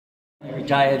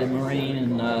retired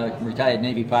Marine and retired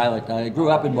Navy pilot. I grew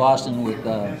up in Boston with,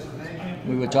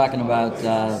 we were talking about,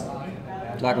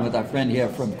 talking with our friend here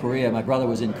from Korea. My brother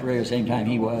was in Korea the same time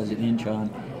he was in Incheon.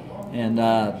 And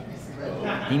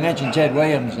he mentioned Ted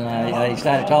Williams, and I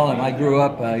started telling him I grew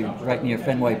up right near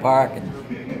Fenway Park. And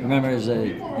I remember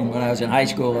when I was in high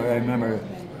school, I remember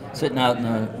sitting out in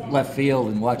the left field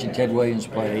and watching Ted Williams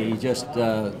play. He just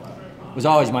was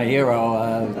always my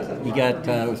hero. He got,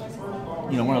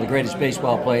 one of the greatest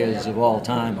baseball players of all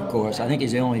time, of course. I think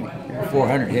he's the only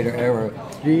 400 hitter ever.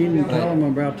 Gene, tell him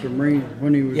about the Marine,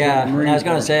 when he was yeah, in the Marine. I was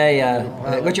going to say,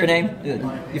 what's your name?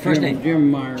 Your first name?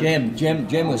 Jim Myers.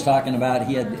 Jim was talking about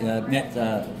he had met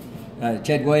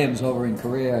Ted Williams over in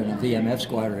Korea in the VMF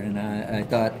squadron, and I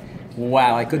thought,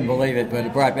 wow, I couldn't believe it, but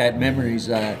it brought back memories.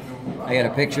 I got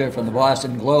a picture from the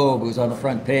Boston Globe. It was on the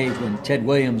front page when Ted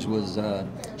Williams was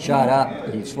shot up.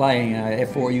 He was flying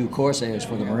F-4U Corsairs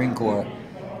for the Marine Corps,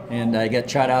 and I got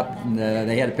shot up, and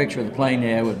they had a picture of the plane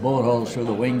there with bullet holes through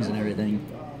the wings and everything.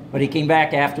 But he came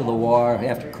back after the war,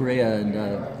 after Korea, and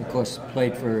of course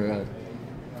played for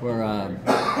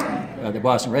the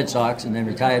Boston Red Sox, and then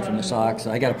retired from the Sox.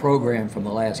 I got a program from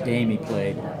the last game he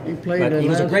played. But he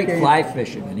was a great fly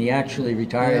fisherman. He actually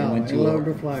retired and went to. He loved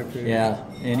to fly fish. Yeah,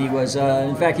 and he was.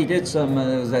 In fact, he did some.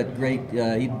 Was that great?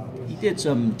 He did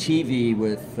some TV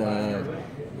with.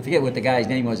 I forget what the guy's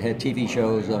name was. Had TV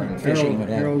shows on fishing.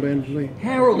 Harold Inslee.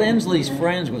 Harold Inslee's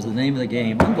Friends was the name of the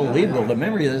game. Unbelievable. The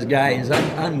memory of this guy is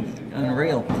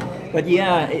unreal. But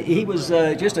yeah, he was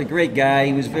just a great guy.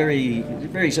 He was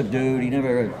very subdued. He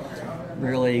never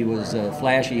really was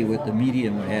flashy with the media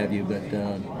and what have you. But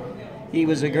he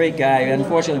was a great guy.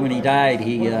 Unfortunately, when he died,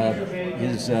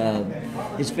 his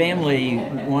family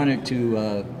wanted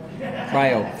to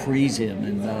cryo freeze him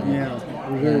and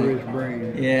preserve his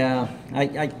brain. Yeah,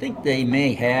 I think they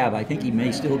may have. I think he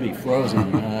may still be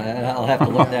frozen. I'll have to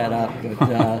look that up.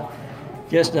 But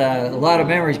just a lot of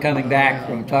memories coming back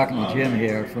from talking to Jim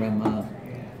here from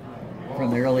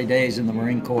the early days in the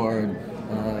Marine Corps. And,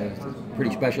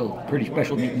 pretty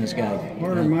special meeting this guy.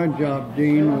 Part of my job,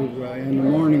 Gene, was in the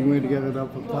morning we'd get it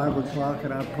up at 5 o'clock,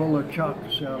 and I'd pull a chalk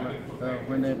cellar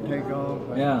when they'd take off.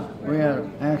 Yeah. We had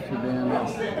an accident,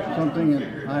 something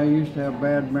that I used to have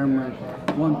bad memories.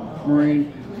 One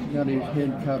Marine got his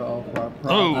head cut off by a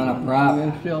prop. On a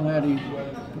prop. He still had his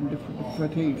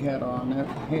fatigue hat on. That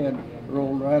head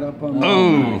rolled right up on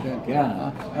Oh.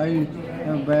 Yeah. I used to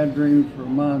have bad dreams for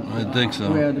months. I think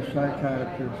so. We had a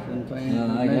psychiatrist and things.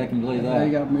 I can believe that. They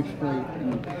got me straight,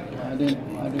 and I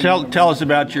didn't Tell us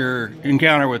about your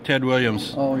encounter with Ted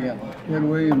Williams. Oh yeah, Ted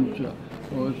Williams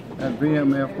was at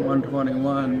VMF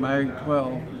 121, Mag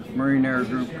 12, Marine Air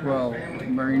Group 12,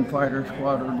 Marine Fighter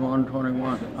Squadron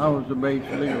 121. I was the base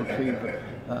legal chief.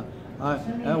 That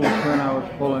was when I was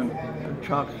pulling the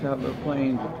chocks out of the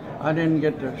planes. I didn't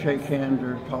get to shake hands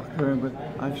or talk to him, but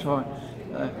I saw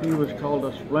he was called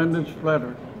a Splendid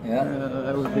Splitter. Yeah.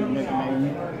 That was his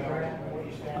nickname.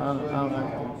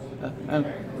 And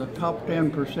the top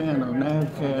 10% of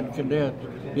NAVCAD cadets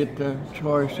get the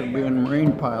choice of being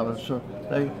Marine pilots, so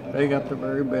they got the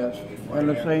very best. And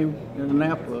the same in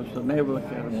Annapolis, the Naval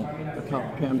Academy, the top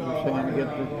 10% get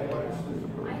to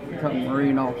become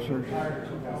Marine officers.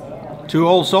 Two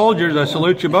old soldiers, I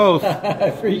salute you both. I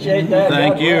appreciate that.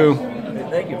 Thank you.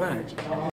 Thank you very much.